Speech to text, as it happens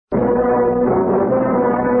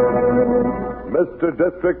Mr.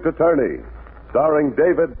 District Attorney, starring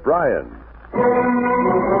David Bryan.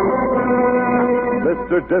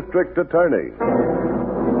 Mr. District Attorney,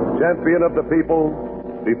 champion of the people,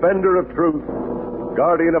 defender of truth,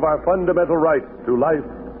 guardian of our fundamental rights to life,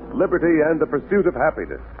 liberty, and the pursuit of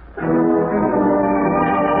happiness.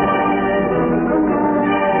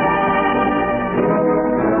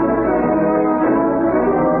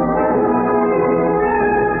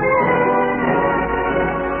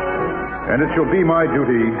 And it shall be my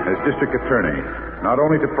duty as district attorney not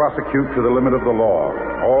only to prosecute to the limit of the law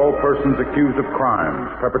all persons accused of crimes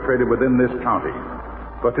perpetrated within this county,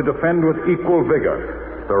 but to defend with equal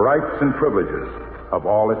vigor the rights and privileges of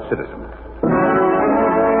all its citizens.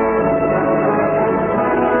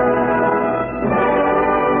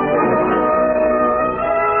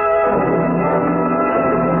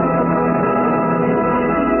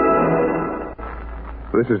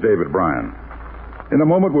 This is David Bryan. In a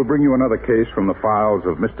moment, we'll bring you another case from the files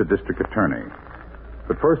of Mr. District Attorney.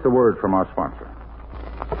 But first, a word from our sponsor.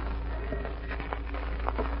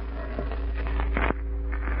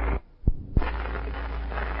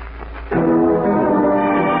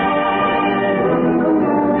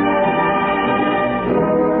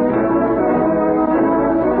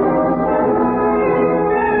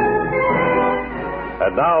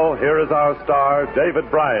 And now, here is our star, David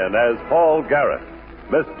Bryan, as Paul Garrett,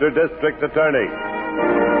 Mr. District Attorney.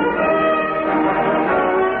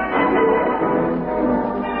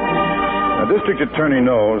 The district attorney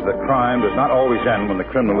knows that crime does not always end when the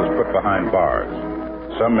criminal is put behind bars.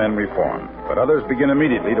 Some men reform, but others begin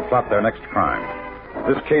immediately to plot their next crime.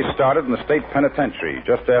 This case started in the state penitentiary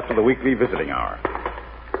just after the weekly visiting hour.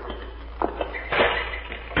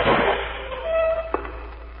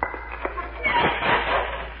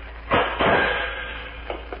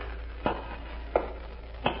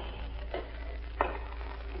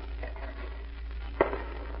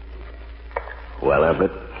 Well,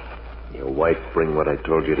 Abbott, your wife bring what I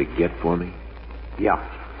told you to get for me? Yeah,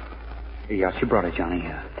 she brought it, Johnny.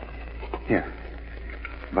 Here.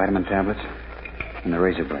 Vitamin tablets and the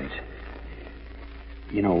razor blades.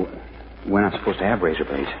 You know, we're not supposed to have razor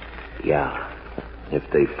blades. Yeah. If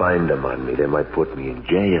they find them on me, they might put me in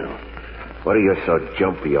jail. What are you so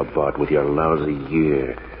jumpy about with your lousy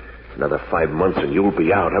year? Another 5 months and you'll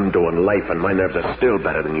be out. I'm doing life and my nerves are still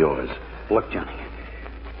better than yours. Look, Johnny,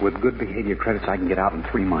 with good behavior credits, I can get out in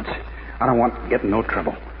 3 months. I don't want to get in no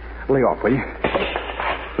trouble. Lay off, will you?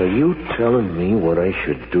 Are you telling me what I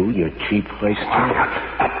should do, you cheap oyster?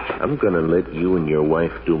 I'm going to let you and your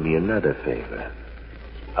wife do me another favor.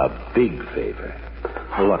 A big favor.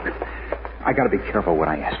 Look, I got to be careful what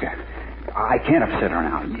I ask her. I can't upset her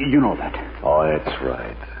now. You know that. Oh, that's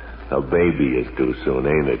right. A baby is due soon,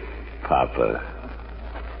 ain't it, Papa?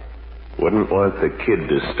 Wouldn't want the kid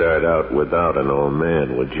to start out without an old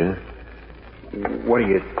man, would you? What are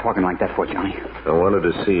you talking like that for, Johnny? I wanted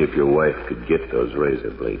to see if your wife could get those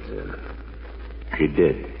razor blades in. She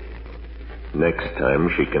did. Next time,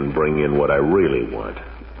 she can bring in what I really want.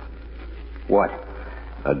 What?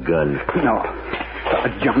 A gun. No.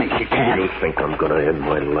 Johnny, she can't. You think I'm going to end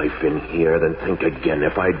my life in here? Then think again.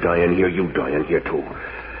 If I die in here, you die in here, too.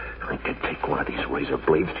 I could take one of these razor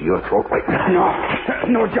blades to your throat right now.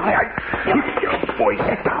 No, Johnny, Keep your voice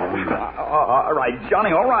down. All right,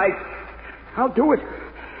 Johnny, all right. I'll do it.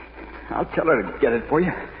 I'll tell her to get it for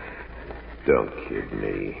you. Don't kid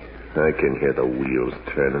me. I can hear the wheels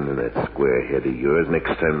turning in that square head of yours.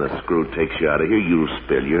 Next time the screw takes you out of here, you'll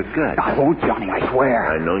spill your guts. I won't, Johnny, I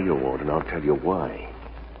swear. I know you won't, and I'll tell you why.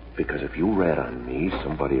 Because if you rat on me,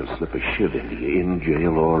 somebody will slip a shiv into you, in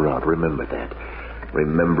jail or out. Remember that.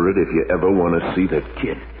 Remember it if you ever want to see that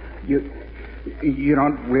kid. You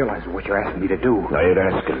don't realize what you're asking me to do. I ain't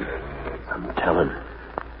asking. I'm telling.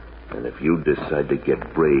 And if you decide to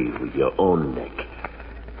get brave with your own neck,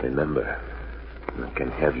 remember, I can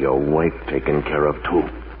have your wife taken care of, too.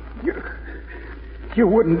 You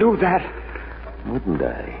wouldn't do that. Wouldn't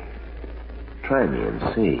I? Try me and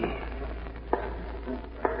see.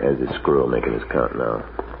 There's the squirrel making his count now.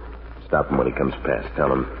 Stop him when he comes past. Tell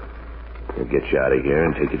him he'll get you out of here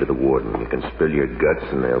and take you to the warden. You can spill your guts,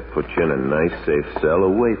 and they'll put you in a nice, safe cell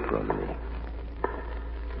away from me.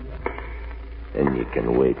 Then you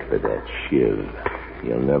can wait for that shiv.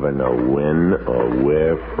 You'll never know when or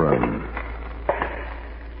where from.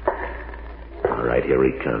 All right, here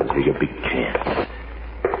he comes. Here's your big chance.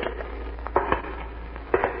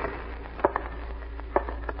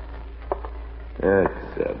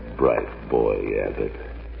 That's a bright boy, Abbott.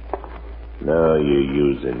 Now you're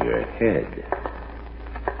using your head.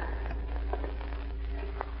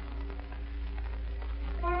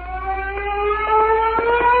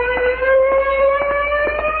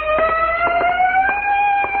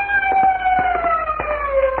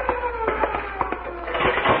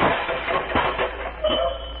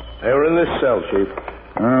 Chief.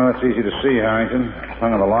 Oh, that's easy to see, Harrington. The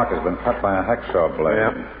tongue of the lock has been cut by a hacksaw blade.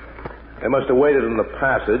 Yeah. They must have waited in the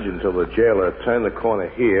passage until the jailer turned the corner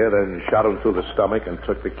here, then shot him through the stomach and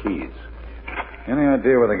took the keys. Any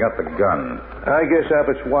idea where they got the gun? I guess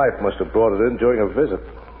Abbott's wife must have brought it in during a visit.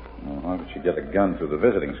 Well, how did she get a gun through the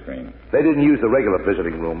visiting screen? They didn't use the regular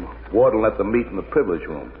visiting room. Warden let them meet in the privilege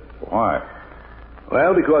room. Why?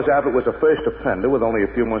 Well, because Abbott was a first offender with only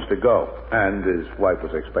a few months to go, and his wife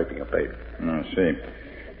was expecting a baby. I see.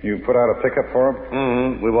 You put out a pickup for him?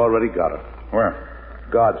 Mm-hmm. We've already got her. Where?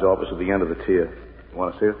 Guard's office at the end of the tier.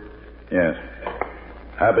 Want to see it? Yes.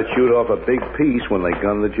 Abbott chewed off a big piece when they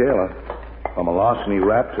gunned the jailer. From a larceny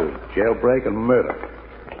rap to jailbreak and murder.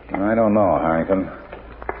 I don't know, Harrington.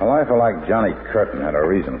 A lifer like Johnny Curtin had a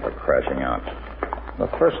reason for crashing out. The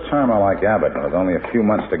first term I like Abbott, and with only a few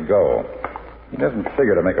months to go, he doesn't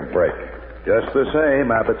figure to make a break. Just the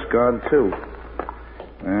same, Abbott's gone, too.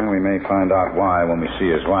 Well, we may find out why when we see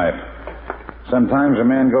his wife. Sometimes a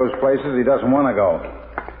man goes places he doesn't want to go.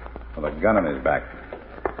 With a gun in his back.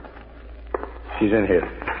 She's in here.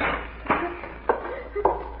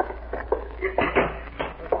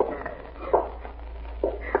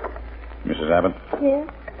 Mrs. Abbott? Yes?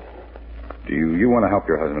 Do you want to help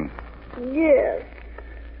your husband? Yes.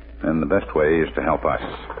 And the best way is to help us.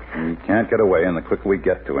 He can't get away, and the quicker we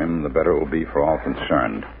get to him, the better it will be for all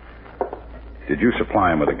concerned. Did you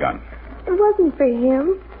supply him with a gun? It wasn't for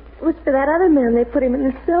him. It was for that other man they put him in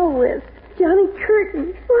the cell with. Johnny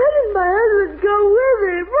Curtin. Why did my husband go with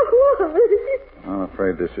him? I'm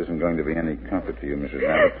afraid this isn't going to be any comfort to you, Mrs.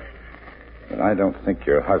 Abbott. But I don't think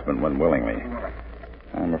your husband went willingly.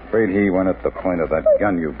 I'm afraid he went at the point of that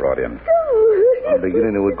gun you brought in. I'm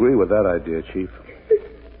beginning to agree with that idea, Chief.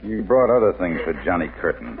 You brought other things for Johnny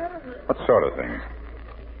Curtin. What sort of things?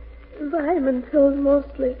 Vitamin pills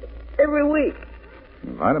mostly. Every week.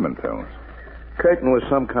 Vitamin pills. Curtin was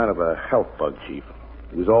some kind of a health bug, Chief.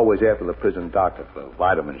 He was always after the prison doctor for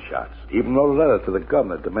vitamin shots. Even wrote a letter to the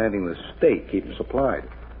governor demanding the state keep him supplied.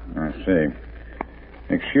 I see.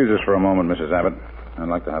 Excuse us for a moment, Mrs. Abbott. I'd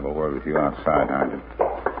like to have a word with you outside, Harrington.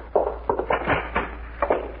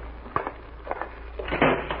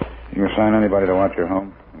 You assign anybody to watch your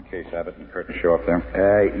home in case Abbott and Curtin show up there?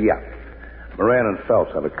 Yeah. Moran and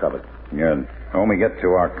Phelps have it covered. Good. When we get to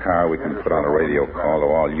our car, we can put out a radio call to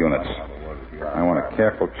all units. I want a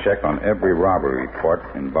careful check on every robbery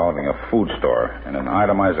report involving a food store and an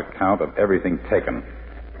itemized account of everything taken.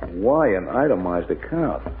 Why an itemized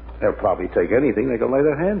account? They'll probably take anything they can lay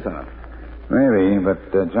their hands on. Maybe,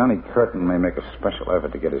 but Johnny Curtin may make a special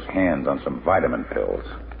effort to get his hands on some vitamin pills.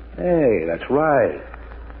 Hey, that's right.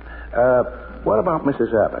 What about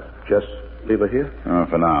Mrs. Abbott? Just leave her here? Oh,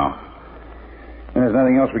 for now. There's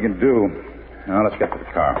nothing else we can do. Now, let's get to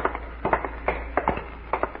the car.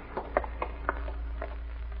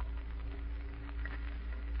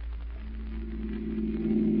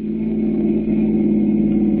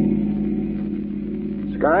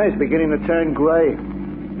 Sky's beginning to turn gray.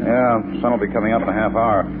 Yeah, sun will be coming up in a half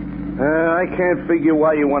hour. I can't figure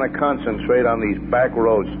why you want to concentrate on these back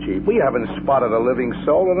roads, Chief. We haven't spotted a living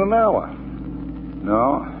soul in an hour.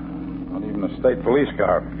 No, not even a state police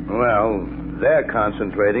car. Well, they're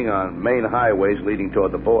concentrating on main highways leading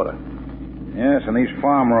toward the border. Yes, and these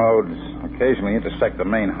farm roads occasionally intersect the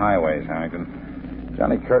main highways, Harrington.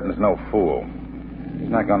 Johnny Curtin's no fool. He's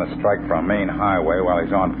not going to strike for a main highway while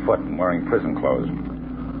he's on foot and wearing prison clothes.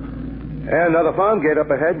 And another farm gate up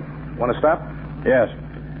ahead. Want to stop? Yes.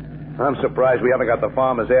 I'm surprised we haven't got the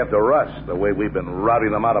farmers after us, the way we've been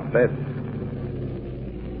routing them out of bed.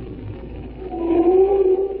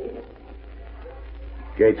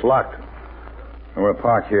 Gate's locked. We'll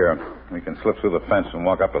park here. We can slip through the fence and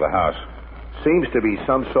walk up to the house. Seems to be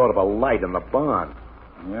some sort of a light in the barn.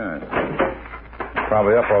 Yeah.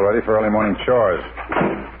 Probably up already for early morning chores.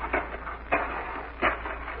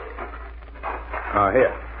 Oh,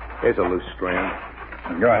 here. Here's a loose strand.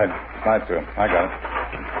 Go ahead. Slide through. I got it.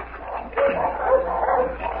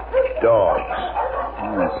 Dogs.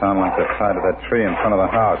 Oh, they sound like they're tied to that tree in front of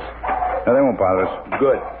the house. No, they won't bother us.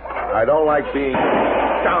 Good. I don't like being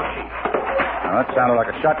down, Chief. Now, that sounded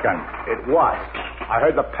like a shotgun. It was. I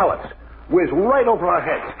heard the pellets whiz right over our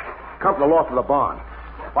heads. Come from the loft of the barn.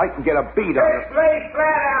 If I can get a beat on it. Just lay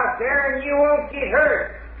flat out there and you won't get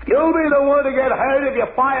hurt. You'll be the one to get hurt if you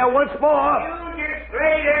fire once more. You just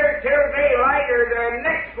lay there till daylight or the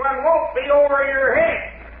next one won't be over your head.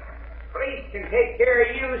 Police can take care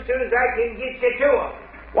of you as soon as I can get you to them.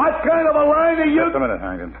 What kind of a line are you... Just a minute,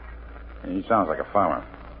 Harrington. He sounds like a farmer.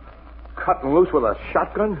 Cutting loose with a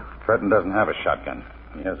shotgun? Curtin doesn't have a shotgun.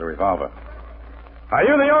 He has a revolver. Are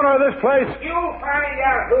you the owner of this place? You'll find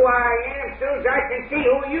out who I am as soon as I can see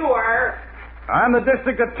who you are. I'm the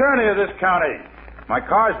district attorney of this county. My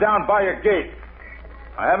car's down by your gate.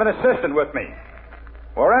 I have an assistant with me.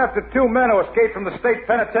 We're after 2 men who escaped from the state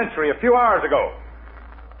penitentiary a few hours ago.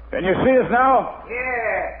 Can you see us now?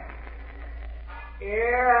 Yeah,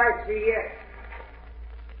 I see you.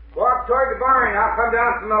 Walk toward the barn. I'll come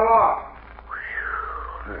down from the loft.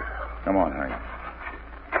 Come on, Harry.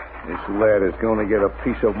 This lad is going to get a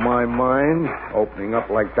piece of my mind, opening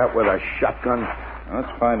up like that with a shotgun. Well,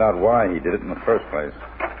 let's find out why he did it in the first place.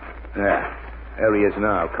 Yeah, there he is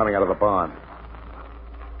now, coming out of the barn.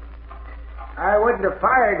 I wouldn't have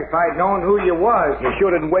fired if I'd known who you was. You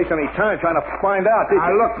sure didn't waste any time trying to find out, did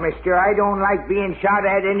Now, you? look, mister, I don't like being shot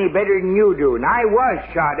at any better than you do. And I was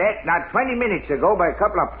shot at not 20 minutes ago by a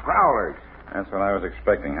couple of prowlers. That's what I was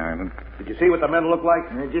expecting, Harrington. Did you see what the men looked like?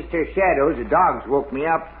 Just their shadows. The dogs woke me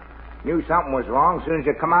up. Knew something was wrong as soon as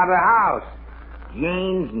I come out of the house.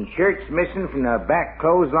 Jeans and shirts missing from the back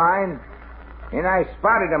clothesline. Then I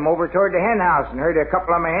spotted them over toward the hen house and heard a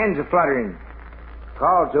couple of my hens a-fluttering.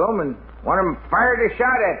 Called to them, and one of them fired a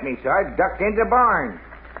shot at me, so I ducked into the barn.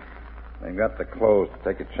 They got the clothes to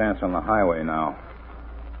take a chance on the highway now.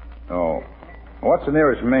 Oh. What's the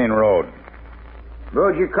nearest main road?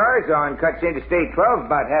 Road your car's on cuts into State 12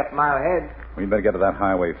 about half a mile ahead. We'd better get to that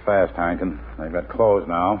highway fast, Harrington. They've got closed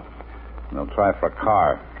now. They'll try for a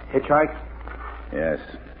car. Hitchhike? Yes.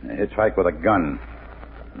 A hitchhike with a gun.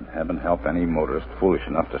 And heaven help any motorist foolish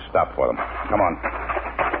enough to stop for them. Come on.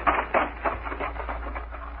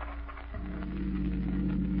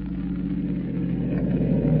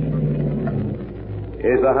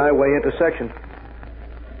 Here's the highway intersection.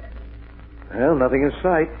 Well, nothing in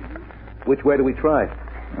sight. Which way do we try?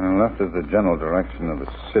 Left is the general direction of the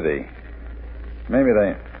city. Maybe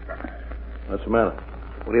they... What's the matter?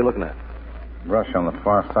 What are you looking at? Brush on the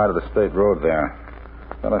far side of the state road there.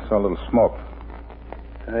 Thought I saw a little smoke.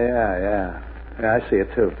 Yeah, I see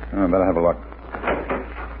it, too. Oh, better have a look.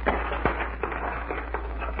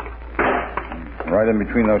 Right in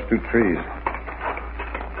between those two trees.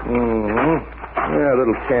 Mm-hmm. Yeah, a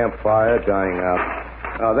little campfire dying out.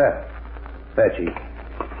 Oh, there. Veggie.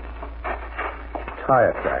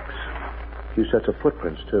 Tire tracks. A few sets of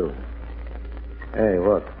footprints, too. Hey,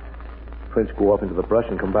 look. Prints go off into the brush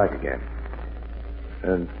and come back again.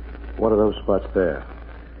 And what are those spots there?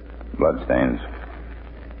 Bloodstains.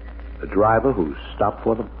 The driver who stopped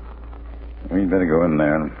for them? We'd better go in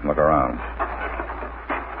there and look around.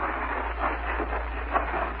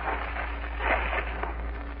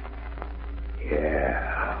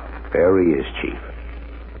 Yeah. There he is, Chief.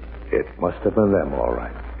 It must have been them, all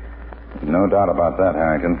right. No doubt about that,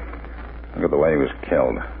 Harrington. Look at the way he was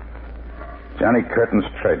killed. Johnny Curtin's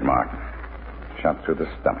trademark. Shot through the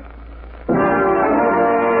stomach.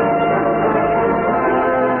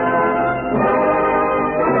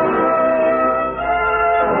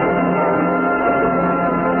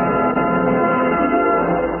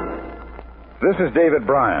 This is David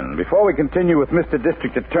Bryan. Before we continue with Mr.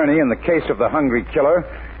 District Attorney in the case of the Hungry Killer,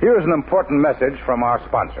 here is an important message from our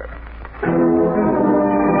sponsor.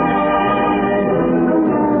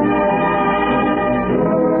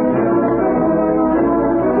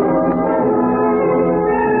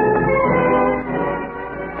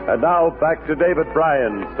 And now back to David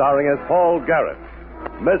Bryan, starring as Paul Garrett,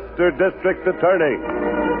 Mr. District Attorney.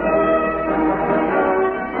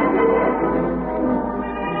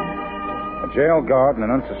 A jail guard and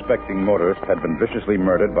an unsuspecting motorist had been viciously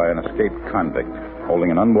murdered by an escaped convict,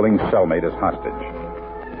 holding an unwilling cellmate as hostage.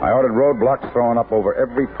 I ordered roadblocks thrown up over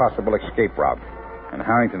every possible escape route, and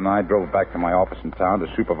Harrington and I drove back to my office in town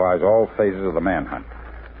to supervise all phases of the manhunt.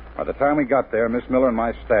 By the time we got there, Miss Miller and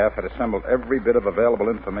my staff had assembled every bit of available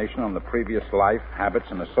information on the previous life, habits,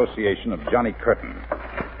 and association of Johnny Curtin.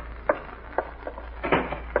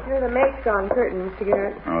 Here are the makes on Curtin, Mr.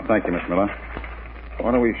 Garrett. Oh, thank you, Miss Miller.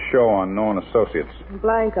 What do we show on known associates?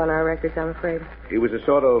 Blank on our records, I'm afraid. He was a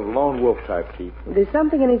sort of lone wolf type, Chief. There's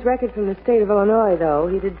something in his record from the state of Illinois, though.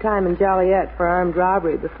 He did time in Joliet for armed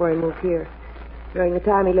robbery before he moved here. During the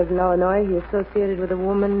time he lived in Illinois, he associated with a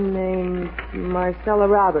woman named Marcella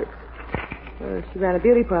Roberts. She ran a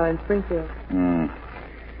beauty parlor in Springfield.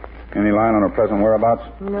 Any line on her present whereabouts?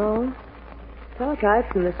 No.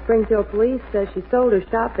 Teletype from the Springfield police says she sold her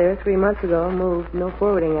shop there 3 months ago and moved. No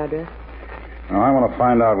forwarding address. Now, I want to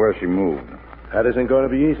find out where she moved. That isn't going to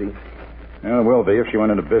be easy. Yeah, it will be if she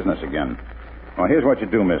went into business again. Well, here's what you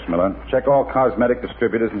do, Miss Miller. Check all cosmetic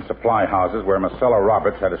distributors and supply houses where Marcella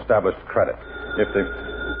Roberts had established credit.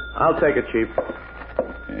 I'll take it, Chief.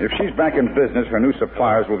 If she's back in business, her new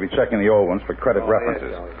suppliers will be checking the old ones for credit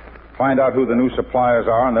references. find out who the new suppliers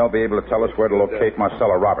are, and they'll be able to tell us where to locate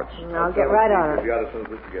Marcella Roberts. I'll get right on it. As soon as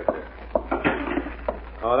we can get there.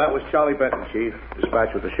 Oh, that was Charlie Benton, Chief. Dispatch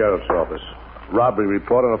with the sheriff's office. Robbery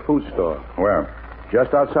report on a food store. Where?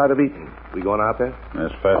 Just outside of Eaton. We going out there?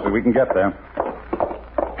 As fast as we can get there.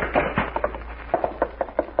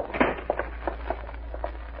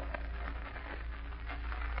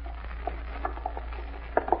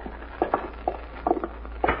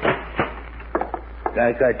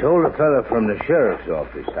 Like I told a fellow from the sheriff's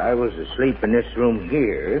office, I was asleep in this room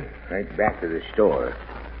here, right back of the store,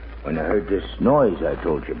 when I heard this noise I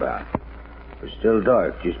told you about. It was still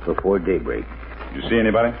dark just before daybreak. Did you see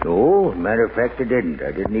anybody? No, matter of fact, I didn't.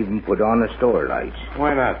 I didn't even put on the store lights.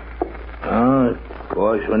 Why not? Of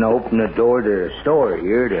course, when I opened the door to the store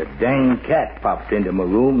here, the dang cat popped into my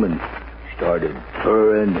room and started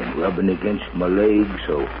purring and rubbing against my leg,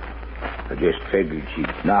 so I just figured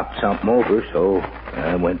she'd knocked something over, so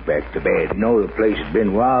I went back to bed. No, the place had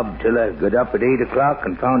been robbed till I got up at 8 o'clock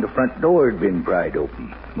and found the front door had been pried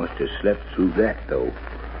open. Must have slept through that, though.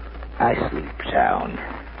 I sleep sound.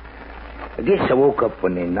 I guess I woke up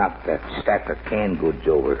when they knocked that stack of canned goods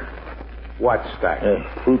over. What stack?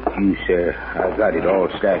 Fruit juice, sir. I got it all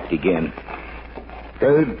stacked again.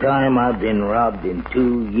 Third time I've been robbed in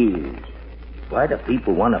 2 years. Why do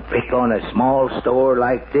people want to pick on a small store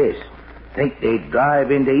like this? Think they'd drive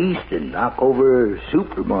into Easton, knock over a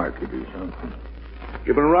supermarket or something.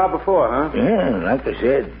 You've been robbed before, huh? Yeah, like I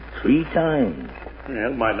said, 3 times. Yeah,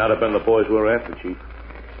 it might not have been the boys we were after, Chief.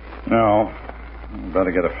 No.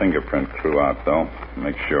 Better get a fingerprint crew out, though.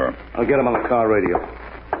 Make sure. I'll get them on the car radio.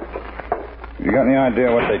 You got any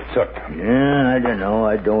idea what they took? Yeah, I don't know.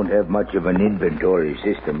 I don't have much of an inventory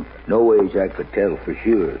system. No ways I could tell for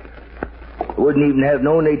sure. I wouldn't even have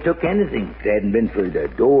known they took anything if it hadn't been for the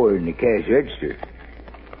door and the cash register.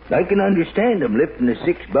 I can understand them lifting the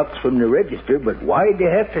 $6 from the register, but why'd they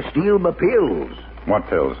have to steal my pills? What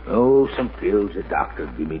pills? Oh, some pills the doctor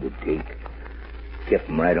gave me to take. Kept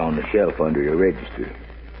them right on the shelf under the register.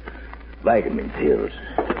 Vitamin pills.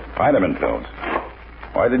 Vitamin pills?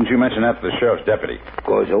 Why didn't you mention that to the sheriff's deputy?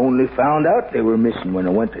 Because I only found out they were missing when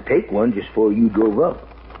I went to take one just before you drove up.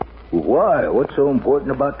 Well, why? What's so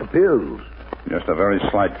important about the pills? Just a very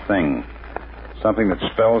slight thing. Something that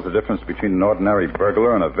spells the difference between an ordinary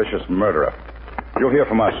burglar and a vicious murderer. You'll hear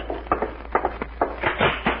from us.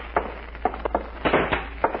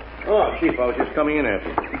 Oh, Chief, I was just coming in after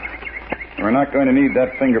you. We're not going to need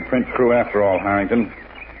that fingerprint crew after all, Harrington.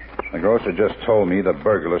 The grocer just told me the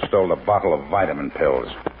burglar stole a bottle of vitamin pills.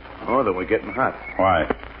 Oh, then we're getting hot. Why?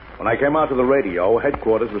 When I came out to the radio,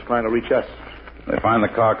 headquarters was trying to reach us. They find the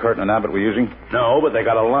car Curtin and Abbott were using? No, but they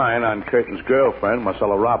got a line on Curtin's girlfriend,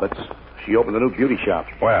 Marcella Roberts. She opened a new beauty shop.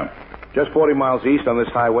 Where? Just 40 miles east on this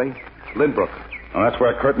highway. Lynbrook. Well, that's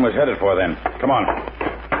where Curtin was headed for, then. Come on.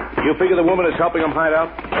 You figure the woman is helping him hide out?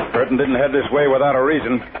 Curtin didn't head this way without a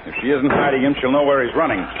reason. If she isn't hiding him, she'll know where he's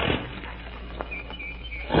running.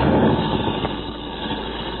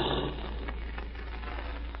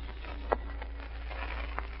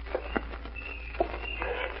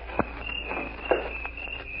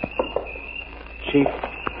 Chief,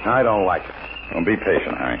 I don't like it. Well, be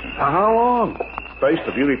patient, Harrington. For how long? First,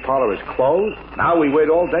 the beauty parlor is closed. Now we wait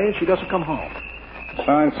all day and she doesn't come home. The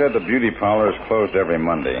sign said the beauty parlor is closed every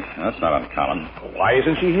Monday. That's not uncommon. Why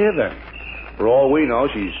isn't she here then? For all we know,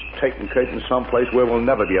 she's taken Curtin someplace where we'll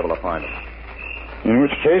never be able to find her. In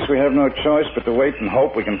which case, we have no choice but to wait and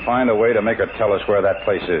hope we can find a way to make her tell us where that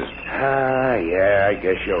place is. Yeah, I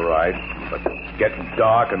guess you're right. But it's getting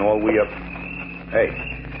dark and all we have... Hey.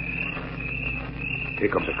 Here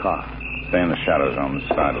comes a car. Stay in the shadows on the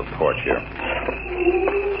side of the porch here.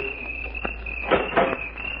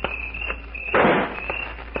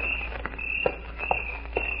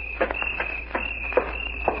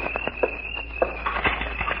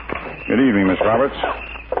 Good evening, Miss Roberts.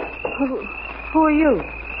 Who are you?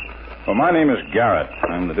 Well, my name is Garrett.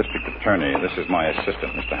 I'm the district attorney. This is my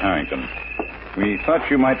assistant, Mr. Harrington. We thought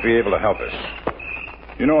you might be able to help us.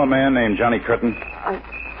 You know a man named Johnny Curtin?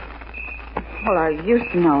 Well, I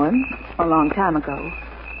used to know him a long time ago.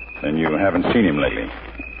 Then you haven't seen him lately.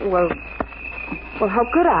 Well, how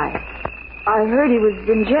could I? I heard he was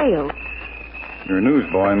in jail. Your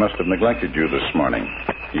newsboy must have neglected you this morning.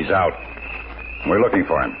 He's out. We're looking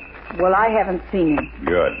for him. Well, I haven't seen him.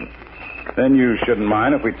 Good. Then you shouldn't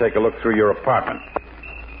mind if we take a look through your apartment.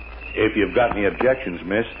 If you've got any objections,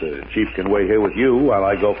 miss, the chief can wait here with you while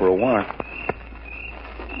I go for a warrant.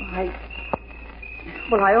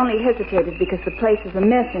 I only hesitated because the place is a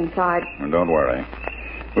mess inside. Well, don't worry.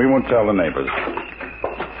 We won't tell the neighbors.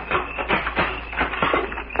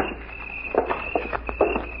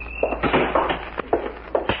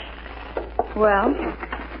 Well,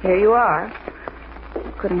 here you are.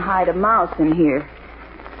 Couldn't hide a mouse in here.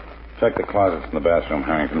 Check the closets in the bathroom,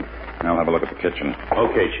 Harrington. I'll have a look at the kitchen.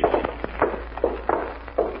 Okay, Chief.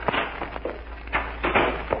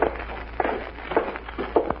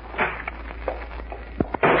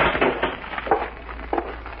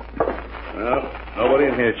 Well, nobody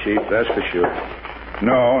in here, Chief, that's for sure.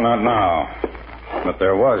 No, not now. But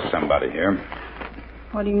there was somebody here.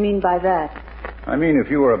 What do you mean by that? I mean, if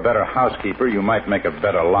you were a better housekeeper, you might make a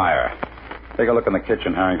better liar. Take a look in the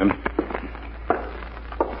kitchen, Harrington.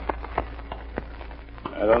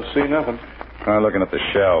 I don't see nothing. Try looking at the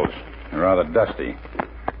shelves. They're rather dusty.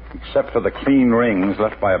 Except for the clean rings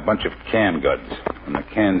left by a bunch of canned goods. And the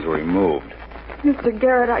cans were removed. Mr.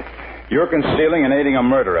 Garrett, You're concealing and aiding a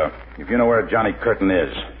murderer, if you know where Johnny Curtin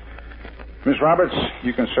is. Miss Roberts,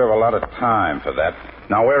 you can serve a lot of time for that.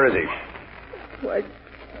 Now, where is he?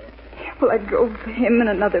 Well, I drove him and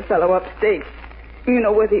another fellow upstate. You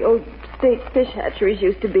know where the old state fish hatcheries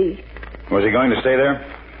used to be. Was he going to stay there?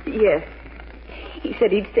 Yes. He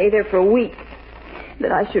said he'd stay there for a week.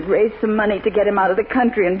 That I should raise some money to get him out of the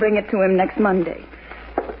country and bring it to him next Monday.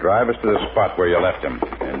 Drive us to the spot where you left him.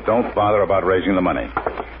 And don't bother about raising the money.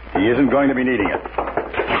 He isn't going to be needing it.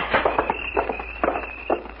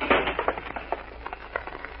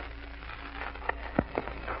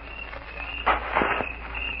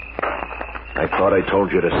 I thought I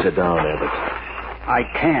told you to sit down, Abbott. I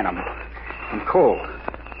can. I'm cold.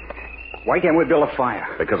 Why can't we build a fire?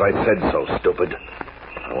 Because I said so, stupid.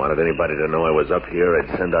 I wanted anybody to know I was up here,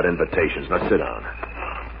 I'd send out invitations. Now sit down.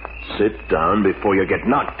 Sit down before you get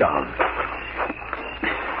knocked down.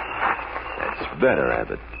 That's better,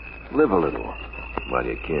 Abbott. Live a little while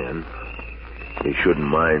you can. You shouldn't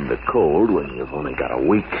mind the cold when you've only got a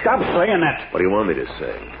week. Stop saying that. What do you want me to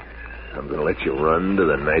say? I'm going to let you run to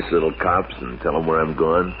the nice little cops and tell them where I'm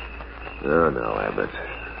going? No, Abbott.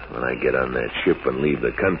 When I get on that ship and leave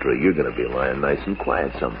the country, you're going to be lying nice and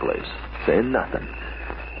quiet someplace, saying nothing.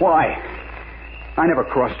 Why? I never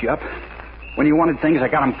crossed you up. When you wanted things, I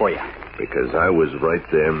got them for you. Because I was right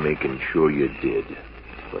there making sure you did.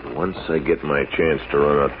 But once I get my chance to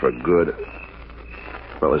run out for good...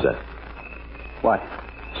 What was that? What?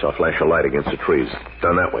 Saw a flash of light against the trees.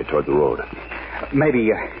 Down that way, toward the road.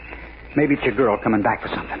 Maybe it's your girl coming back for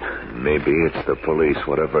something. Maybe it's the police.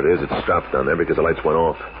 Whatever it is, it stopped down there because the lights went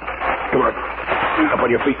off. Come on. Up on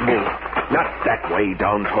your feet and move. Not that way,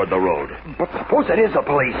 down toward the road. But suppose it is the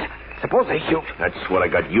police. Suppose they shoot. That's what I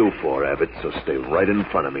got you for, Abbott, so stay right in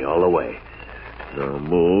front of me all the way. Now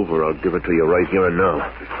move, or I'll give it to you right here and now.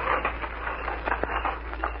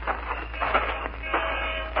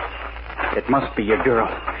 It must be your girl.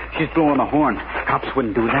 She's blowing the horn. Cops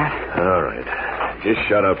wouldn't do that. All right. Just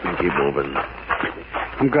shut up and keep moving.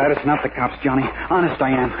 I'm glad it's not the cops, Johnny. Honest,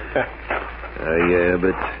 I am. Yeah,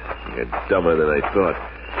 but you're dumber than I thought.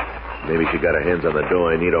 Maybe she got her hands on the dough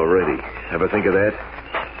I need already. Ever think of that?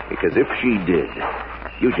 Because if she did,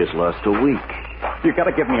 you just lost a week. You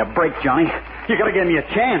gotta give me a break, Johnny. You gotta give me a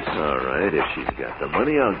chance. All right, if she's got the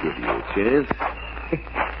money, I'll give you a chance.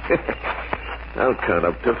 I'll count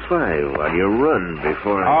up to 5 while you run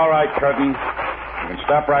before I... All right, Curtin. You can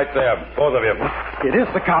stop right there, both of you. It is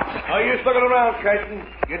the cops. No use looking around, Curtin.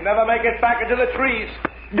 You'd never make it back into the trees.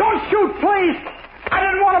 Don't shoot, please. I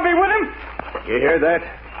didn't want to be with him. You hear that?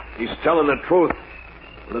 He's telling the truth.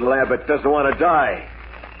 Little Abbott doesn't want to die.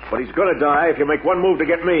 But he's going to die if you make one move to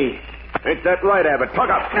get me. Ain't that right, Abbott? Talk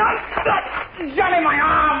up. Johnny, my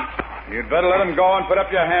arm. You'd better let him go and put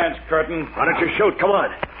up your hands, Curtin. Why don't you shoot? Come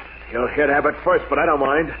on. You'll hit Abbott first, but I don't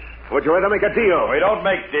mind. Would you rather make a deal? We don't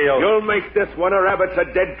make deals. You'll make this one, or Abbott's a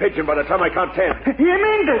dead pigeon by the time I count 10. You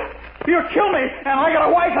mean this? You'll kill me, and I got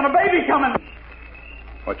a wife and a baby coming.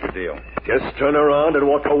 What's your deal? Just turn around and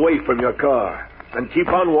walk away from your car. And keep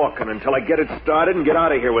on walking until I get it started and get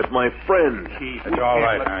out of here with my friend. It's all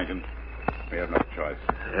right, Harrington. We have no choice.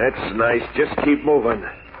 That's nice. Just keep moving.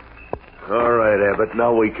 All right, Abbott.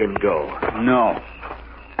 Now we can go. No.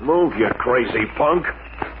 Move, you crazy punk.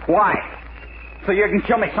 Why? So you can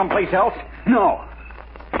kill me someplace else? No.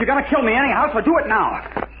 If you're going to kill me anyhow, so do it now.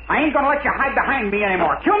 I ain't going to let you hide behind me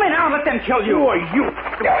anymore. Kill me now and let them kill you. Who are you?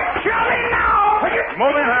 Kill me now!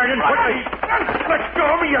 Move in, Harrington, quickly. Let go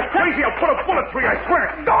of me, you're crazy. I'll put a bullet through you, I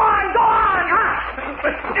swear. Go on, go on!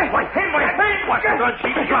 My hand. Watch the gun,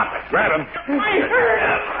 Chief. Drop it. Grab him.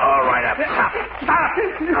 All right, Abbott. Stop.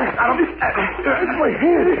 That's my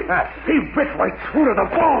hand. He bit right through to the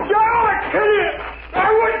bone. I would kill you. I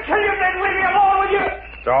wouldn't kill you, then leave me alone with you.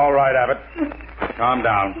 It's all right, Abbott. Calm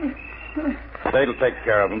down. State'll take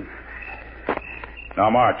care of him. Now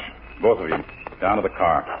march, both of you, down to the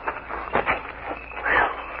car.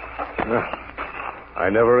 I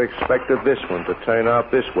never expected this one to turn out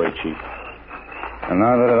this way, Chief. And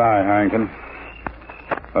neither did I, Harrington.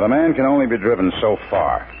 But a man can only be driven so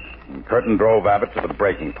far. And Curtin drove Abbott to the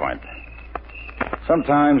breaking point.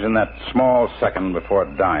 Sometimes in that small second before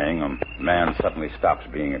dying, a man suddenly stops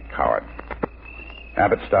being a coward.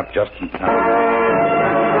 Abbott stopped just in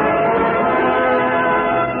time.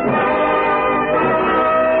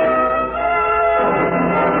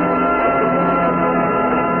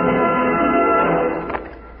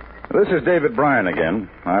 This is David Bryan again.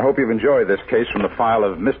 I hope you've enjoyed this case from the file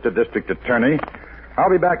of Mr. District Attorney. I'll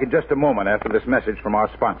be back in just a moment after this message from our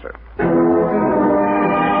sponsor.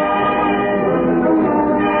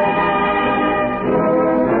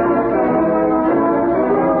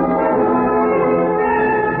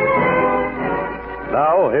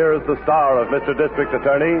 Now, here is the star of Mr. District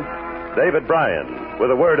Attorney, David Bryan, with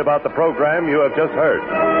a word about the program you have just heard.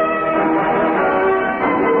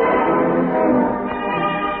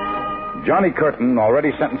 Johnny Curtin,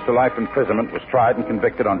 already sentenced to life imprisonment, was tried and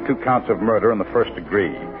convicted on 2 counts of murder in the first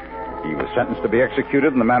degree. He was sentenced to be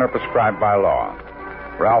executed in the manner prescribed by law.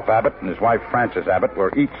 Ralph Abbott and his wife Frances Abbott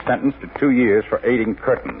were each sentenced to 2 years for aiding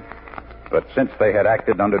Curtin. But since they had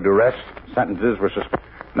acted under duress, sentences were suspended.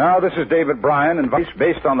 Now, this is David Bryan, and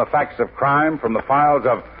based on the facts of crime from the files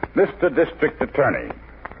of Mr. District Attorney.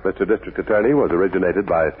 Mr. District Attorney was originated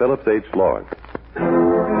by Phillips H. Lawrence.